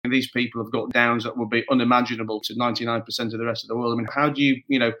these people have got downs that would be unimaginable to 99% of the rest of the world. I mean, how do you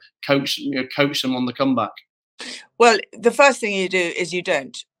coach them on the comeback? Well, the first thing you do is you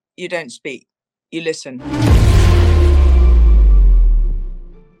don't speak, you listen.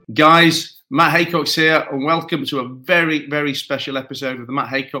 Guys, Matt Haycock's here, and welcome to a very, very special episode of the Matt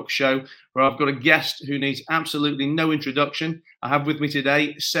Haycock Show, where I've got a guest who needs absolutely no introduction. I have with me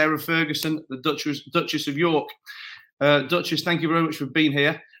today Sarah Ferguson, the Duchess of York. Duchess, thank you very much for being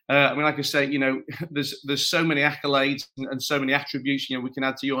here. I mean, like I say, there's so many accolades and so many attributes, we can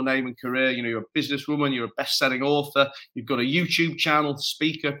add to your name and career. You're a businesswoman, you're a best-selling author, you've got a YouTube channel,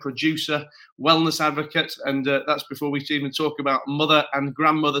 speaker, producer, wellness advocate, and that's before we even talk about mother and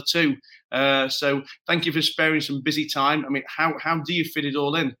grandmother too. So thank you for sparing some busy time. I mean, how do you fit it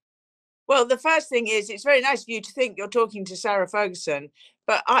all in? Well, the first thing is, it's very nice of you to think you're talking to Sarah Ferguson,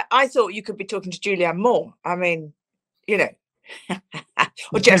 but I thought you could be talking to Julianne Moore. I mean,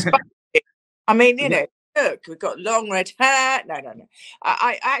 or Jess. I mean, look, we've got long red hair. No.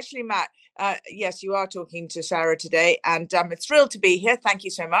 I actually, Matt, yes, you are talking to Sarah today, and I'm thrilled to be here. Thank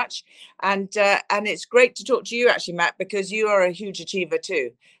you so much. And it's great to talk to you, actually, Matt, because you are a huge achiever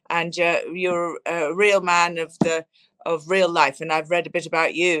too, and you're a real man of real life. And I've read a bit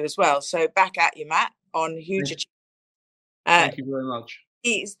about you as well. So back at you, Matt, on huge achievement. Thank you very much.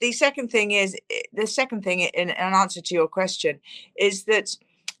 The second thing in an answer to your question is that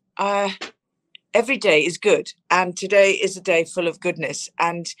every day is good, and today is a day full of goodness,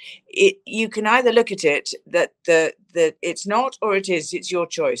 and you can either look at it that it's not, or it is. It's your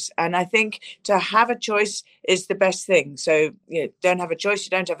choice, and I think to have a choice is the best thing. So don't have a choice, you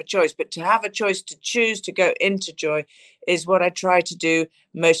don't have a choice, but to have a choice to choose to go into joy is what I try to do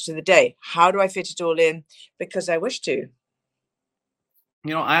most of the day. How do I fit it all in? Because I wish to.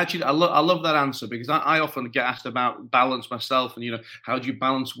 I love that answer, because I often get asked about balance myself, and how do you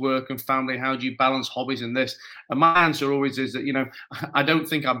balance work and family? How do you balance hobbies and this? And my answer always is that I don't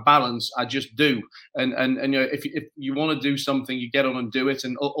think I balance, I just do. And if you want to do something, you get on and do it,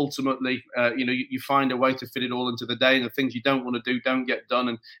 and ultimately you find a way to fit it all into the day. And the things you don't want to do don't get done.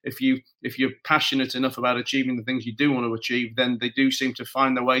 And if you're passionate enough about achieving the things you do want to achieve, then they do seem to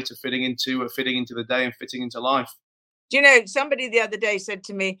find their way to fitting into the day and fitting into life. Somebody the other day said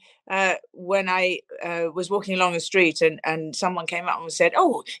to me when I was walking along the street, and someone came up and said,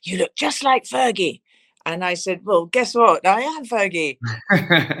 "Oh, you look just like Fergie." And I said, "Well, guess what? I am Fergie."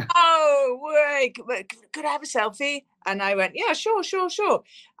 Oh, wait, could I have a selfie? And I went, "Yeah, sure.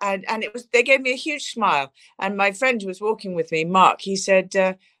 And they gave me a huge smile. And my friend who was walking with me, Mark, he said,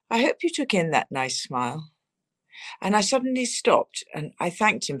 "I hope you took in that nice smile." And I suddenly stopped, and I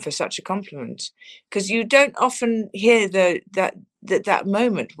thanked him for such a compliment, because you don't often hear that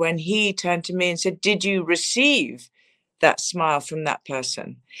moment when he turned to me and said, "Did you receive that smile from that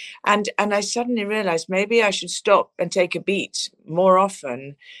person?" And I suddenly realized maybe I should stop and take a beat more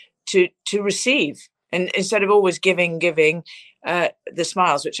often to receive, and instead of always giving the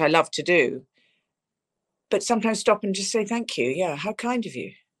smiles, which I love to do, but sometimes stop and just say thank you. Yeah, how kind of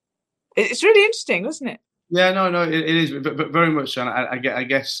you. It's really interesting, wasn't it? Yeah, no, it is, but very much so. And I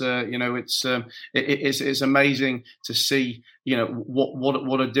guess it's amazing to see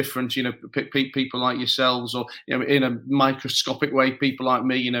what a difference people like yourselves, or in a microscopic way people like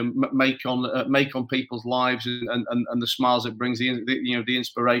me make on people's lives, and the smiles it brings, the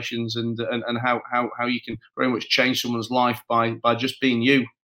inspirations, and how you can very much change someone's life by just being you.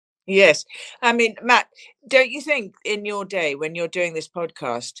 Yes. I mean, Matt, don't you think in your day when you're doing this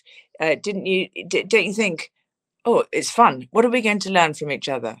podcast, don't you think, oh, it's fun. What are we going to learn from each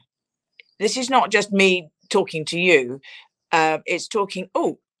other? This is not just me talking to you. It's talking,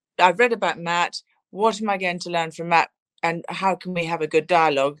 oh, I've read about Matt. What am I going to learn from Matt? And how can we have a good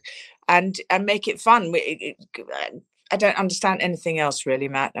dialogue and make it fun? I don't understand anything else really,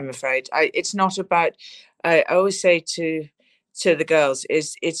 Matt, I'm afraid. It's not about, I always say to the girls,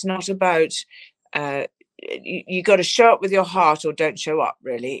 it's not about you got to show up with your heart or don't show up,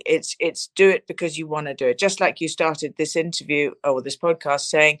 really. It's do it because you want to do it. Just like you started this interview or this podcast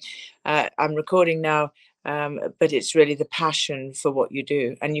saying, I'm recording now, but it's really the passion for what you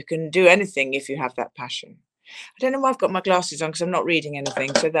do, and you can do anything if you have that passion. I don't know why I've got my glasses on, because I'm not reading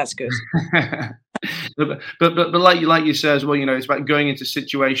anything, so that's good. but like you say as well, it's about going into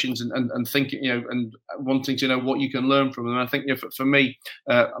situations and thinking, and wanting to know what you can learn from them. And I think for me,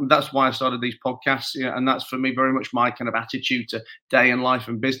 that's why I started these podcasts, and that's for me very much my kind of attitude to day in life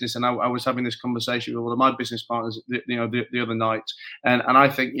and business. And I was having this conversation with one of my business partners, the other night, and I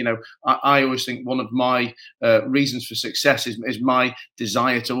think, I always think one of my reasons for success is my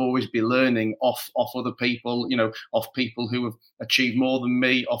desire to always be learning off other people, off people who have achieved more than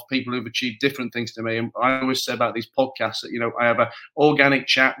me, off people who've achieved different things to me. And I always say about these podcasts that, I have an organic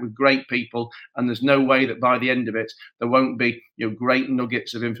chat with great people, and there's no way that by the end of it, there won't be, great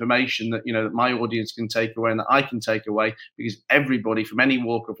nuggets of information that, that my audience can take away and that I can take away, because everybody from any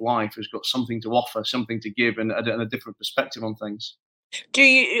walk of life has got something to offer, something to give, and a different perspective on things.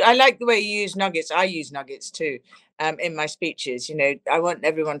 I like the way you use nuggets. I use nuggets too, in my speeches. I want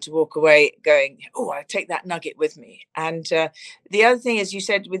everyone to walk away going, "Oh, I take that nugget with me." And the other thing is, you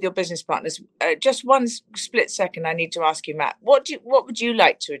said with your business partners, just one split second, I need to ask you, Matt, what would you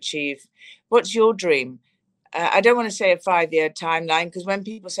like to achieve? What's your dream? I don't want to say a 5-year timeline, because when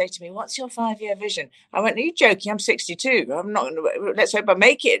people say to me, "What's your 5-year vision?" I went, "Are you joking? I'm 62. I'm not going to. Let's hope I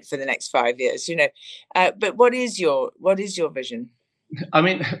make it for the next 5 years." But what is your vision? I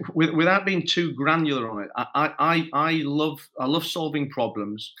mean, without being too granular on it, I love solving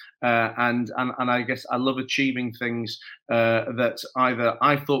problems, and I guess I love achieving things that either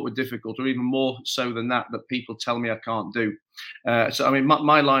I thought were difficult, or even more so than that people tell me I can't do. So I mean,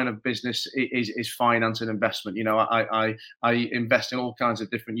 my line of business is finance and investment. I invest in all kinds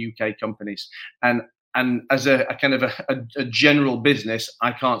of different UK companies, and as a kind of a general business,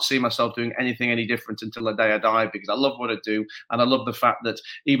 I can't see myself doing anything any different until the day I die, because I love what I do. And I love the fact that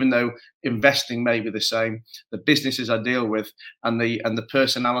even though investing may be the same, the businesses I deal with and the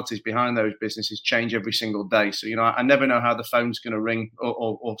personalities behind those businesses change every single day. So, I never know how the phone's going to ring,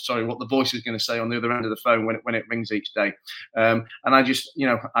 or sorry, what the voice is going to say on the other end of the phone when it rings each day. And I just,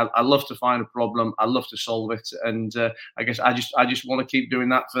 I love to find a problem. I love to solve it. And I guess I just want to keep doing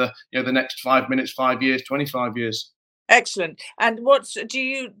that for, the next 5 minutes, 5 years, 25 years. Excellent. And what do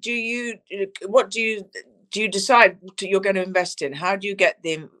you decide you're going to invest in? How do you get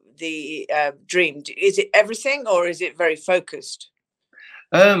the dream? Is it everything, or is it very focused?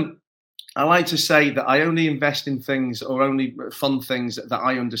 I like to say that I only invest in things, or only fund things that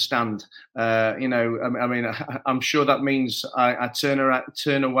I understand. I mean, I'm sure that means I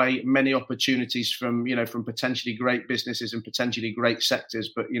turn away many opportunities from potentially great businesses and potentially great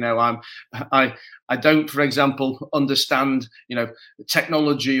sectors. But I don't, for example, understand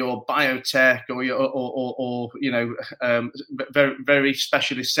technology or biotech or very very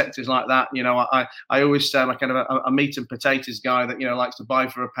specialist sectors like that. I always say I'm a kind of a meat and potatoes guy that likes to buy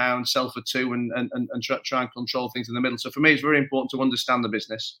for £1, sell for £2, and try and control things in the middle. So for me, it's very important to understand the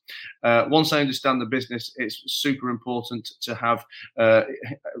business. Once I understand the business, it's super important to have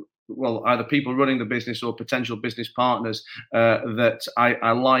either people running the business or potential business partners that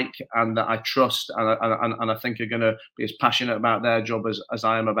I like and that I trust, and I think are going to be as passionate about their job as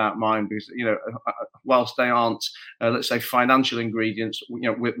I am about mine. Because whilst they aren't, let's say, financial ingredients,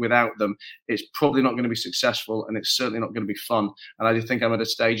 without them, it's probably not going to be successful, and it's certainly not going to be fun. And I think I'm at a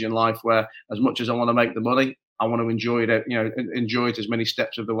stage in life where, as much as I want to make the money, I want to enjoy it. Enjoy it as many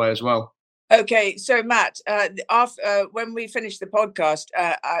steps of the way as well. Okay, so Matt, when we finish the podcast,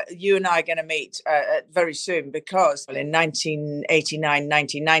 you and I are going to meet very soon, because in 1989,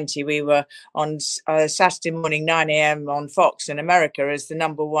 1990, we were on Saturday morning, 9 a.m. on Fox in America as the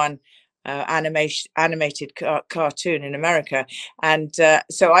 #1 animated cartoon in America. And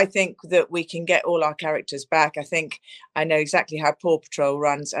so I think that we can get all our characters back. I think I know exactly how Paw Patrol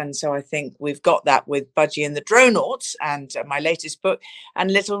runs, and so I think we've got that with Budgie and the Dronauts and my latest book.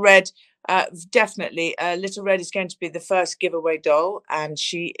 And Little Red, definitely Little Red is going to be the first giveaway doll, and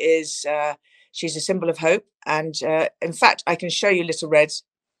she's a symbol of hope. And in fact, I can show you Little Red.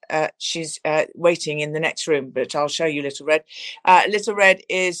 She's waiting in the next room, but I'll show you Little Red. Little Red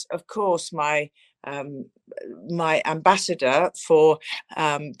is, of course, my ambassador for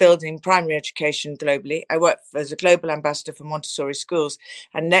building primary education globally. I work as a global ambassador for Montessori schools,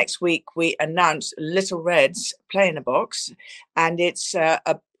 and next week we announce Little Red's Play in a Box, and it's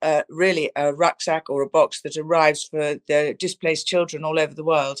really a rucksack or a box that arrives for the displaced children all over the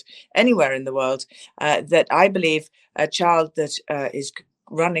world, anywhere in the world, that I believe a child that is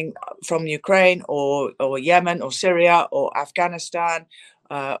running from Ukraine or Yemen or Syria or Afghanistan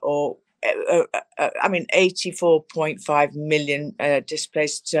or 84.5 million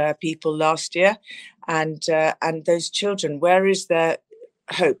displaced people last year, and those children, where is their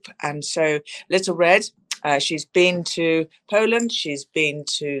hope? And so Little Red She's been to Poland. She's been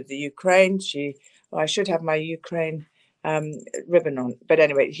to the Ukraine. I should have my Ukraine ribbon on, but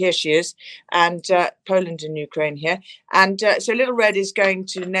anyway, here she is, and Poland and Ukraine here. And so Little Red is going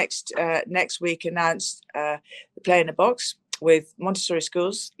to next week announce the Play in a Box with Montessori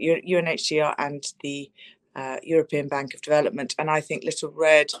schools, UNHCR, and the European Bank of Development. And I think Little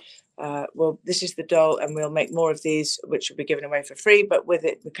Red, well, this is the doll, and we'll make more of these, which will be given away for free, but with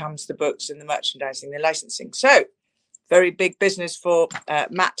it becomes the books and the merchandising, the licensing. So very big business for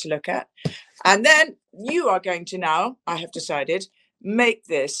Matt to look at. And then you are going to now, I have decided, make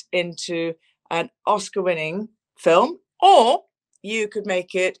this into an Oscar-winning film, or you could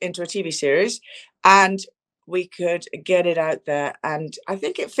make it into a TV series, and we could get it out there. And I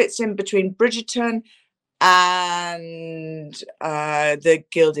think it fits in between Bridgerton and the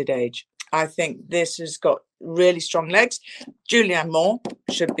Gilded Age. I think this has got really strong legs. Julianne Moore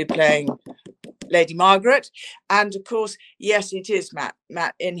should be playing Lady Margaret, and of course, yes, it is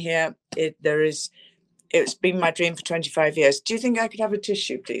Matt in here. It's been my dream for 25 years. Do you think I could have a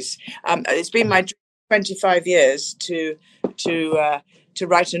tissue, please? It's been my dream for 25 years to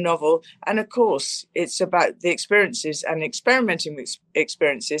write a novel, and of course, it's about the experiences and experimenting with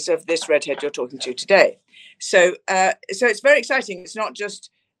experiences of this redhead you're talking to today. So it's very exciting. It's not just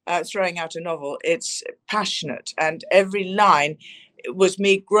throwing out a novel; it's passionate, and every line was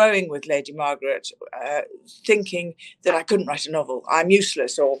me growing with Lady Margaret, thinking that I couldn't write a novel. I'm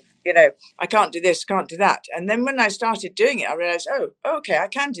useless, or, I can't do this, can't do that. And then when I started doing it, I realized, oh, okay, I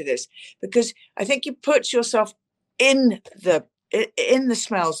can do this, because I think you put yourself in the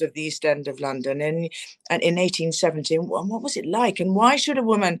smells of the East End of London and in 1870. And what was it like? And why should a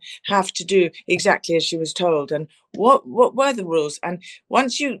woman have to do exactly as she was told? And what were the rules? And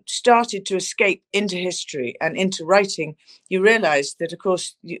once you started to escape into history and into writing, you realized that, of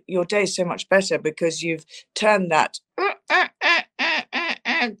course, your day is so much better because you've turned that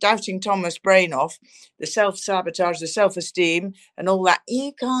doubting Thomas brain off, the self-sabotage, the self-esteem, and all that.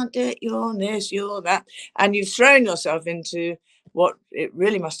 You can't do it, you're this, you're that. And you've thrown yourself into what it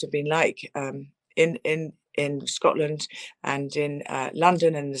really must have been like in Scotland and in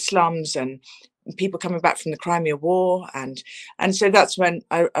London and the slums, and people coming back from the Crimea War, and so that's when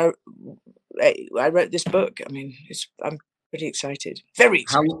I wrote this book. I mean, I'm pretty excited, very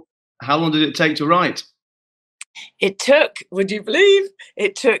excited. How long did it take to write? It took, would you believe,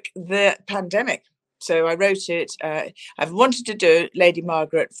 it took the pandemic. So I wrote it. I've wanted to do Lady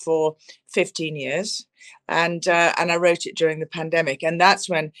Margaret for 15 years, and I wrote it during the pandemic. And that's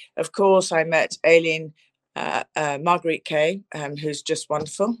when, of course, I met Aileen Marguerite Kay, who's just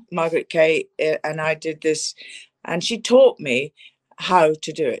wonderful. Margaret Kay, and I did this, and she taught me how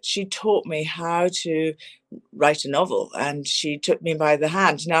to do it. She taught me how to write a novel, and she took me by the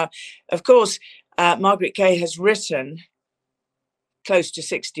hand. Now, of course, Margaret Kay has written close to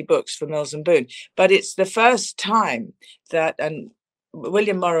 60 books for Mills and Boon, but it's the first time that, and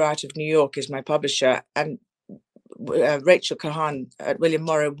William Morrow out of New York is my publisher, and Rachel Kahan at William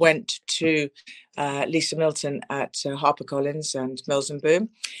Morrow went to Lisa Milton at HarperCollins and Mills and Boon,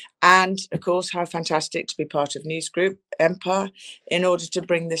 and of course, how fantastic to be part of News Group Empire in order to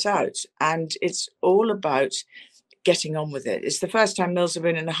bring this out. And it's all about getting on with it. It's the first time Mills and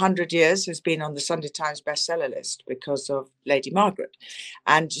Boon in 100 years has been on the Sunday Times bestseller list because of Lady Margaret.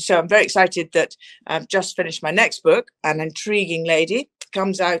 And so I'm very excited that I've just finished my next book, An Intriguing Lady,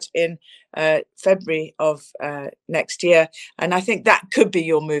 comes out in February of next year. And I think that could be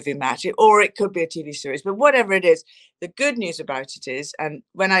your movie, Matt, or it could be a TV series. But whatever it is, the good news about it is, and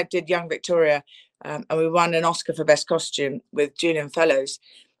when I did Young Victoria, and we won an Oscar for Best Costume with Julian Fellowes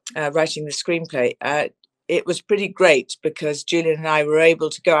writing the screenplay, it was pretty great because Julian and I were able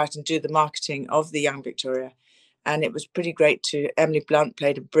to go out and do the marketing of the Young Victoria. And it was pretty great to, Emily Blunt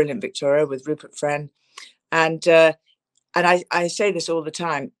played a brilliant Victoria with Rupert Friend. And I say this all the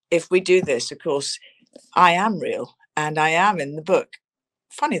time. If we do this, of course, I am real and I am in the book.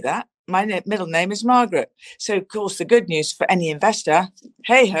 Funny that. My middle name is Margaret. So, of course, the good news for any investor,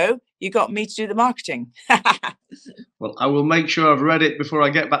 hey ho, you got me to do the marketing. Well, I will make sure I've read it before I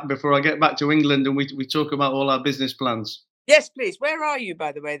get back to England, and we talk about all our business plans. Yes, please. Where are you,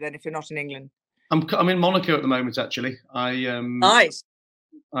 by the way, then, if you're not in England? I'm in Monaco at the moment, actually. Nice.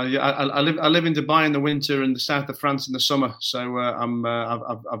 I live in Dubai in the winter and the south of France in the summer. So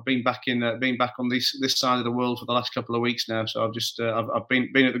I've been back on this side of the world for the last couple of weeks now. So I've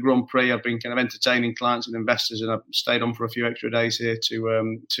been at the Grand Prix. I've been kind of entertaining clients and investors, and I've stayed on for a few extra days here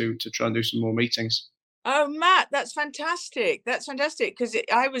to try and do some more meetings. Oh, Matt, that's fantastic. That's fantastic because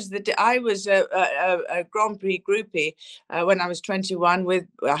I was a Grand Prix groupie when I was 21.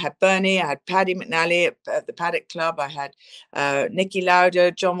 I had Bernie, I had Paddy McNally at the Paddock Club, I had Nicky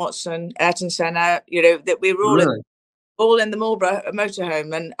Lauda, John Watson, Ayrton Senna. That we were Really? all in the Marlborough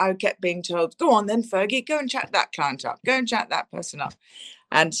motorhome, and I kept being told, "Go on then, Fergie, go and chat that client up, go and chat that person up."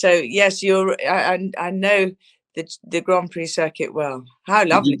 And so, yes, I know the Grand Prix circuit well. How Do,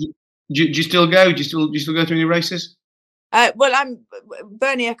 lovely. do, do you still go? Do you still go to any races? Well, I'm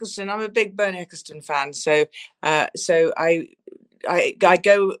Bernie Eccleston. I'm a big Bernie Eccleston fan, so I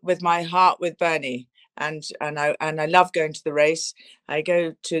go with my heart with Bernie, and I love going to the race. I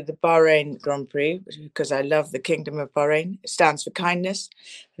go to the Bahrain Grand Prix because I love the Kingdom of Bahrain. It stands for kindness,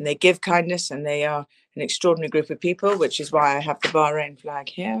 and they give kindness, and they are an extraordinary group of people, which is why I have the Bahrain flag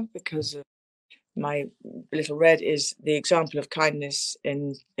here, because my little red is the example of kindness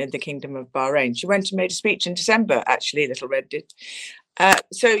in the Kingdom of Bahrain. She went and made a speech in December, actually, little red did.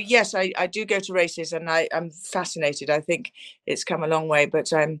 So yes, I do go to races, and I'm fascinated. I think it's come a long way,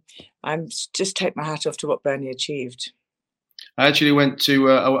 but I'm just take my hat off to what Bernie achieved. I actually went to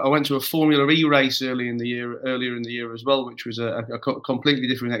a Formula E race earlier in the year as well, which was a completely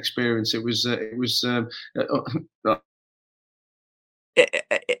different experience.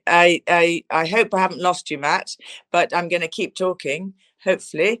 I hope I haven't lost you, Matt, but I'm going to keep talking.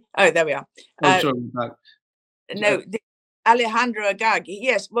 Hopefully, oh, there we are. Oh, sorry. No, Alejandro Agag.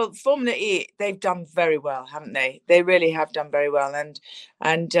 Yes, well, Formula E, they've done very well, haven't they? They really have done very well, and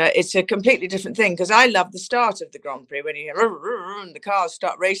it's a completely different thing, because I love the start of the Grand Prix when you hear and the cars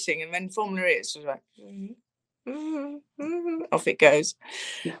start racing, and then Formula E, it's sort of like off it goes.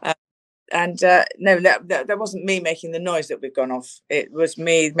 And no, that wasn't me making the noise that we've gone off. It was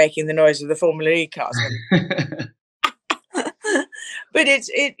me making the noise of the Formula E cars. But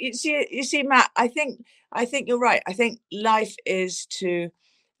you see, Matt, I think you're right. I think life is to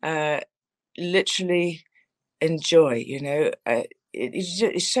literally enjoy.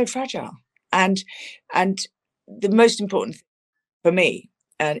 It's so fragile, and the most important thing for me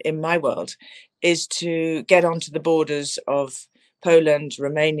and in my world is to get onto the borders of Poland,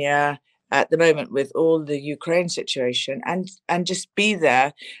 Romania at the moment with all the Ukraine situation, and just be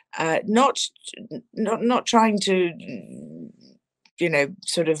there, not trying to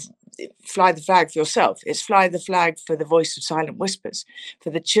sort of fly the flag for yourself. It's fly the flag for the voice of silent whispers, for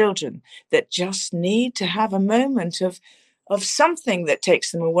the children that just need to have a moment of something that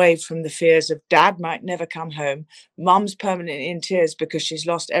takes them away from the fears of dad might never come home, mum's permanently in tears because she's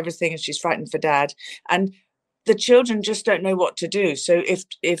lost everything and she's frightened for dad, and the children just don't know what to do. So if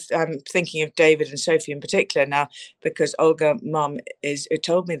I'm thinking of David and Sophie in particular now, because Olga, mum,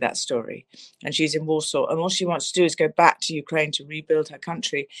 told me that story, and she's in Warsaw, and all she wants to do is go back to Ukraine to rebuild her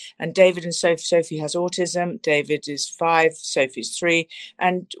country. And David and Sophie has autism. David is 5, Sophie's 3,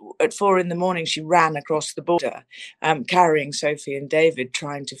 and at 4 a.m, she ran across the border, carrying Sophie and David,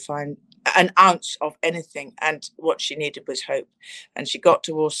 trying to find an ounce of anything, and what she needed was hope. And she got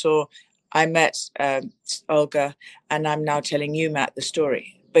to Warsaw. I met Olga, and I'm now telling you, Matt, the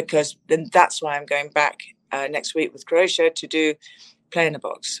story, because then that's why I'm going back next week with Croatia to do Play in a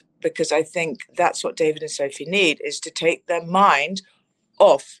Box, because I think that's what David and Sophie need, is to take their mind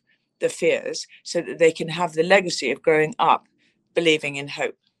off the fears so that they can have the legacy of growing up believing in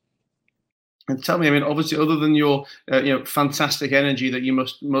hope. And tell me, I mean, obviously, other than your fantastic energy that you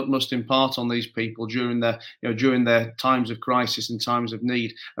must impart on these people during their times of crisis and times of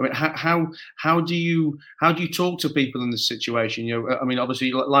need. I mean, how do you talk to people in this situation? I mean,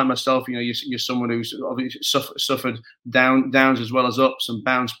 obviously, like myself, you're someone who's obviously suffered downs as well as ups and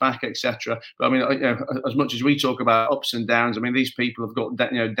bounced back, etc. But I mean, as much as we talk about ups and downs, I mean, these people have got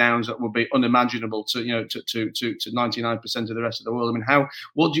downs that would be unimaginable to 99% of the rest of the world. I mean,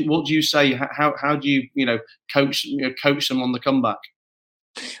 what do you say? How do you coach them on the comeback?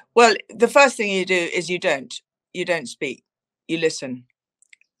 Well, the first thing you do is you don't speak, you listen.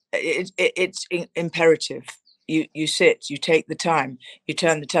 It's imperative. You sit, you take the time, you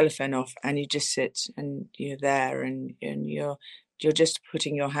turn the telephone off, and you just sit, and you're there, and you're just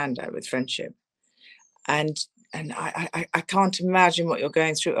putting your hand out with friendship. And I can't imagine what you're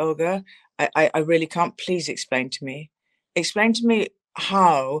going through, Olga. I really can't. Please explain to me. Explain to me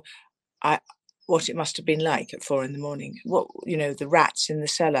what it must have been like at 4 a.m. What, the rats in the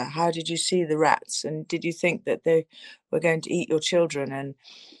cellar. How did you see the rats? And did you think that they were going to eat your children? And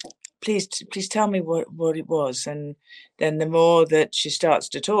please tell me what it was. And then the more that she starts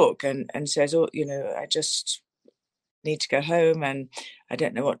to talk and says, oh, I just need to go home, and I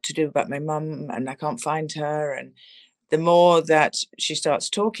don't know what to do about my mum, and I can't find her, and the more that she starts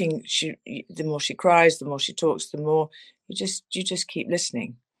talking, the more she cries, the more she talks, the more you just keep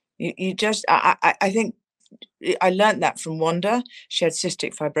listening. You just I think I learned that from Wanda. She had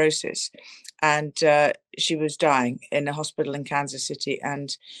cystic fibrosis, and she was dying in a hospital in Kansas City,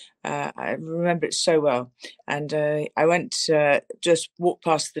 and I remember it so well. And I went, just walked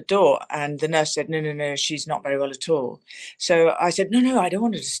past the door, and the nurse said, "No, no, no, she's not very well at all." So I said, "No, no, I don't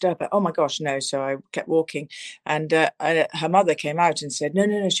want to disturb her." "Oh my gosh, no!" So I kept walking, and her mother came out and said, "No,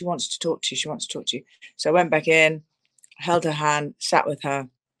 no, no, she wants to talk to you. She wants to talk to you." So I went back in, held her hand, sat with her,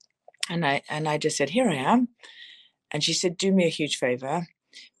 and I just said, "Here I am." And she said, "Do me a huge favor.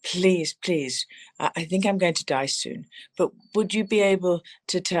 Please, please, I think I'm going to die soon, but would you be able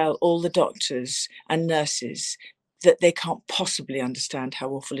to tell all the doctors and nurses that they can't possibly understand how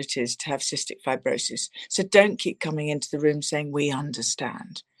awful it is to have cystic fibrosis? So don't keep coming into the room saying, 'We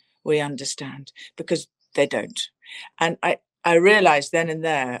understand,' because they don't." And I realized then and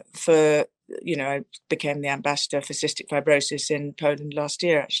there, I became the ambassador for cystic fibrosis in Poland last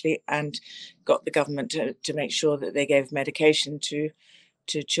year, actually, and got the government to make sure that they gave medication to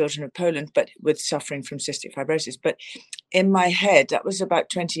children of Poland, but with suffering from cystic fibrosis. But in my head, that was about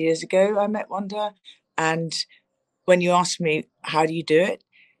 20 years ago, I met Wanda. And when you ask me, how do you do it?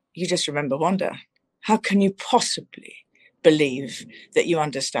 You just remember Wanda. How can you possibly believe that you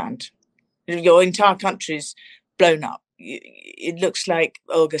understand? Your entire country's blown up. It looks like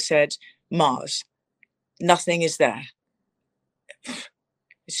Olga said, Mars. Nothing is there.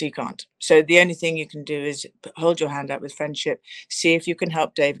 So you can't. So the only thing you can do is hold your hand out with friendship, see if you can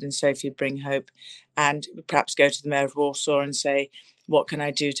help David and Sophie bring hope, and perhaps go to the mayor of Warsaw and say, "What can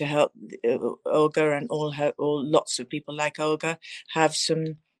I do to help Olga and all lots of people like Olga have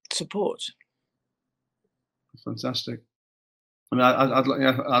some support?" Fantastic. I mean, I'd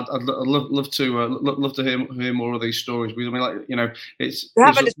love to hear more of these stories. Because, I mean, like, you know, it's You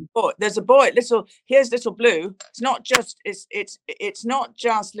have a little boy. There's a boy. Here's Little Blue. It's not just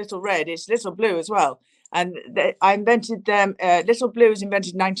Little Red. It's Little Blue as well. And I invented them. Little Blue was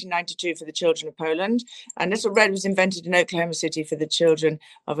invented in 1992 for the children of Poland, and Little Red was invented in Oklahoma City for the children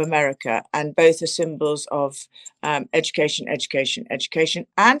of America. And both are symbols of education, education, education,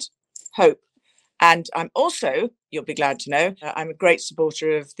 and hope. And I'm also, you'll be glad to know, I'm a great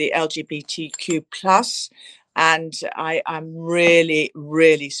supporter of the LGBTQ plus, and I'm really,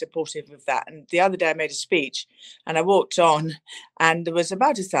 really supportive of that. And the other day I made a speech, and I walked on, and there was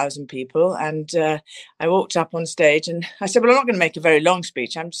about 1,000 people, and I walked up on stage, and I said, "Well, I'm not going to make a very long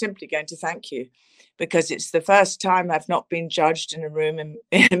speech. I'm simply going to thank you, because it's the first time I've not been judged in a room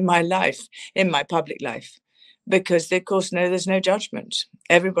in my life, in my public life." Because they, of course, know there's no judgment.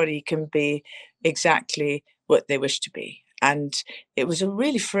 Everybody can be exactly what they wish to be. And it was a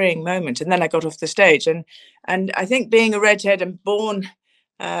really freeing moment. And then I got off the stage. And I think being a redhead and born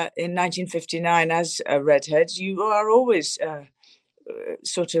in 1959 as a redhead, you are always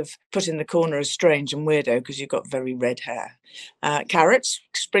sort of put in the corner as strange and weirdo because you've got very red hair. Carrots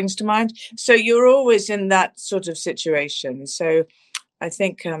springs to mind. So you're always in that sort of situation. So I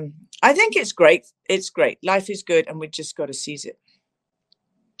think it's great. It's great. Life is good, and we've just got to seize it.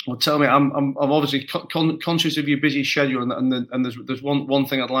 Well, tell me, I'm obviously conscious of your busy schedule, and there's one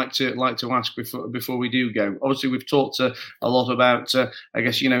thing I'd like to ask before we do go. Obviously, we've talked a lot about, I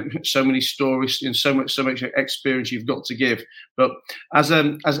guess, you know, so many stories and so much experience you've got to give. But as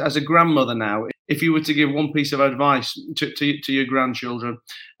a grandmother now, if you were to give one piece of advice to your grandchildren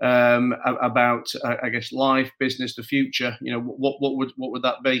about, I guess, life, business, the future, you know, what would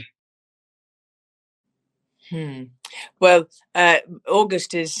that be? Well,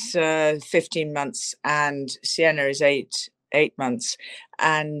 August is 15 months, and Sienna is eight months,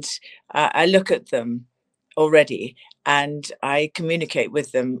 and I look at them already, and I communicate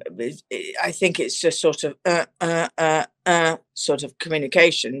with them. I think it's just sort of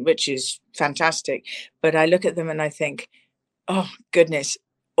communication, which is fantastic. But I look at them and I think, oh goodness,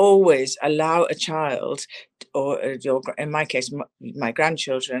 always allow a child, or in my case, my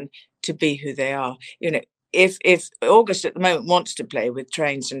grandchildren, to be who they are. You know, if August at the moment wants to play with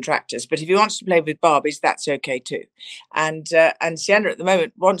trains and tractors, but if he wants to play with Barbies, that's okay too. And Sienna at the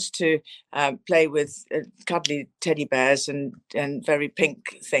moment wants to play with cuddly teddy bears and very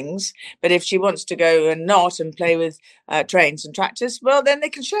pink things. But if she wants to go and play with trains and tractors, well, then they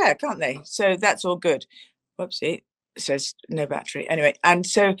can share, can't they? So that's all good. Whoopsie. Says no battery anyway. And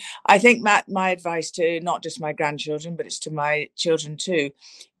so I think my advice to not just my grandchildren, but it's to my children too,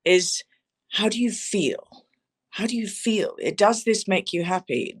 is how do you feel? how do you feel? Does this make you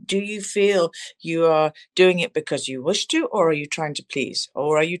happy? Do you feel you are doing it because you wish to, or are you trying to please,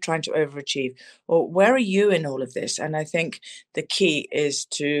 or are you trying to overachieve, or where are you in all of this? And I think the key is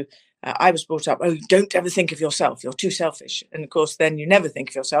to I was brought up, oh, don't ever think of yourself. You're too selfish. And of course, then you never think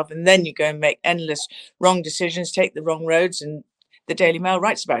of yourself. And then you go and make endless wrong decisions, take the wrong roads. And the Daily Mail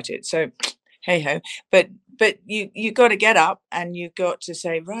writes about it. So, hey ho. But you got to get up and you got to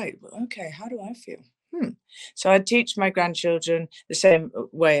say, right, well, okay, how do I feel? So I teach my grandchildren the same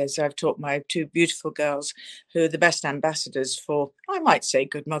way as I've taught my two beautiful girls, who are the best ambassadors for, I might say,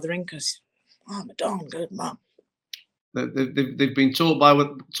 good mothering, because I'm a darn good mum. They've been taught by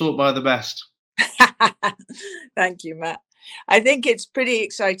the best. Thank you, Matt. I think it's pretty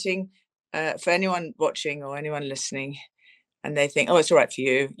exciting for anyone watching or anyone listening, and they think, oh, it's all right for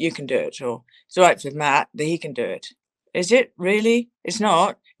you, you can do it, or it's all right for Matt, that he can do it. Is it really? It's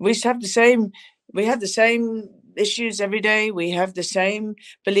not. We have the same issues every day. We have the same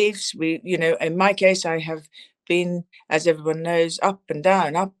beliefs. In my case, I have been, as everyone knows, up and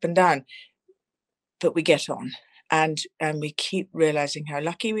down, but we get on. And we keep realizing how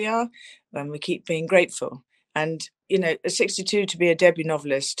lucky we are, and we keep being grateful. And, at 62, to be a debut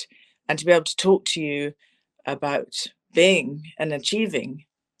novelist and to be able to talk to you about being and achieving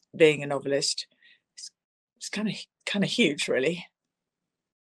being a novelist, it's kind of huge, really.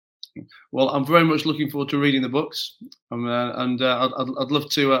 Well, I'm very much looking forward to reading the books, and I'd love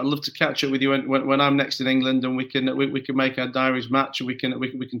to catch up with you when I'm next in England, and we can make our diaries match, and we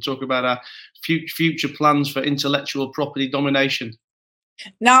can talk about our future plans for intellectual property domination.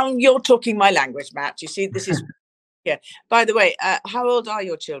 Now you're talking my language, Matt. You see, this is yeah. By the way, how old are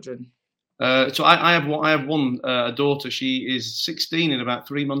your children? So I have one a daughter. She is 16 in about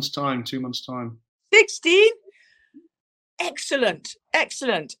 2 months' time. 16. Excellent.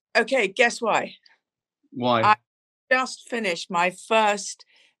 Okay, guess why? Why? I just finished my first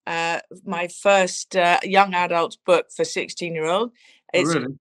young adult book for 16-year-old. It's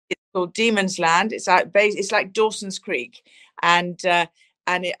called Demon's Land. It's like Dawson's Creek, and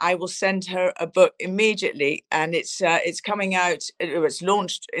I will send her a book immediately, and it's coming out. It's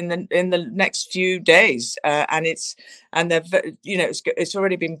launched in the next few days, and it's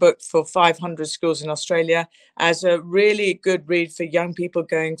already been booked for 500 schools in Australia as a really good read for young people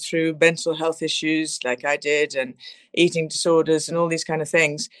going through mental health issues like I did, and eating disorders and all these kind of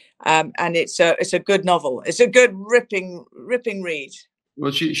things. And it's a good novel. It's a good ripping read.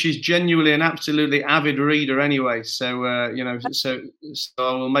 Well, she's genuinely an absolutely avid reader anyway. So, so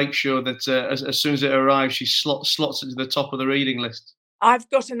I will make sure that as soon as it arrives, she slots it to the top of the reading list. I've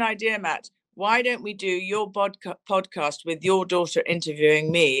got an idea, Matt. Why don't we do your podcast with your daughter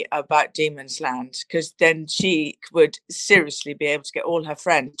interviewing me about Demon's Land? Because then she would seriously be able to get all her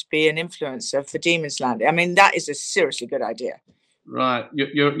friends to be an influencer for Demon's Land. I mean, that is a seriously good idea. Right,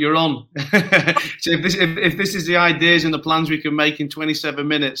 you're on. So if this is the ideas and the plans we can make in 27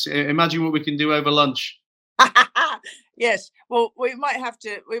 minutes, imagine what we can do over lunch. Yes, well, we might have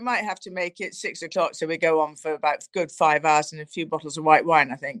to make it 6 o'clock, so we go on for about a good 5 hours and a few bottles of white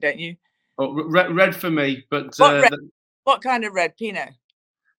wine, I think, don't you? Oh, red for me, but what kind of red? Pinot?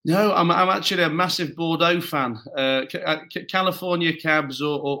 No, I'm actually a massive Bordeaux fan. California cabs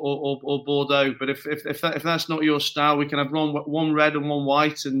or Bordeaux. But if that's not your style, we can have one red and one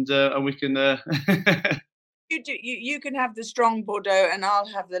white, and we can. You can have the strong Bordeaux, and I'll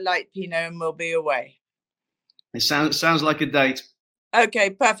have the light Pinot, and we'll be away. It sounds like a date. Okay,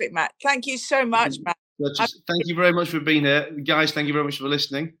 perfect, Matt. Thank you so much, Matt. Thank you very much for being here, guys. Thank you very much for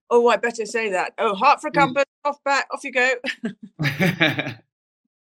listening. Oh, I better say that. Oh, heart for a compass, off you go.